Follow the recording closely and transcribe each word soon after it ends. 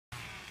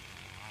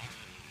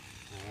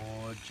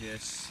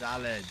delicious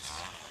salads.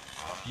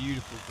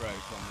 Beautiful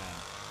growth on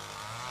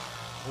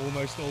there.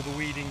 Almost all the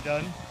weeding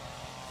done.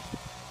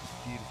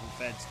 Beautiful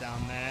beds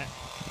down there.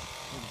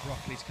 All the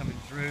broccoli's coming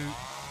through.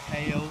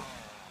 Kale.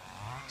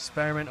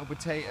 Experimental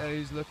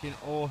potatoes looking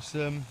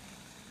awesome.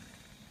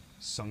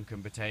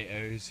 Sunken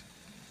potatoes.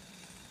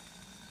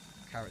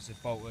 Carrots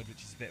have bolted,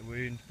 which is a bit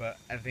wound, but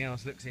everything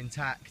else looks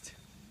intact.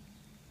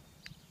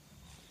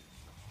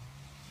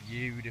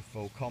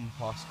 Beautiful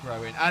compost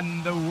growing,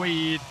 and the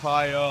weed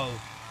pile.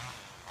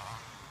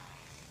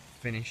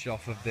 Finish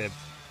off of the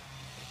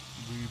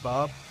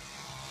rhubarb.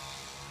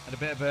 Had a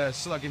bit of a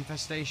slug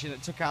infestation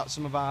that took out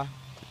some of our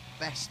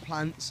best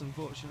plants,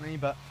 unfortunately,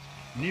 but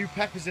new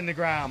peppers in the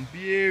ground,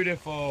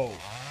 beautiful.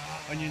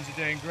 Onions are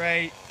doing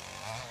great.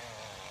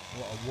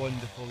 What a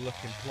wonderful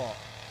looking plot.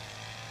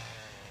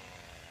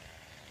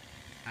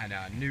 And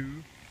our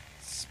new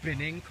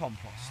spinning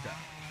composter.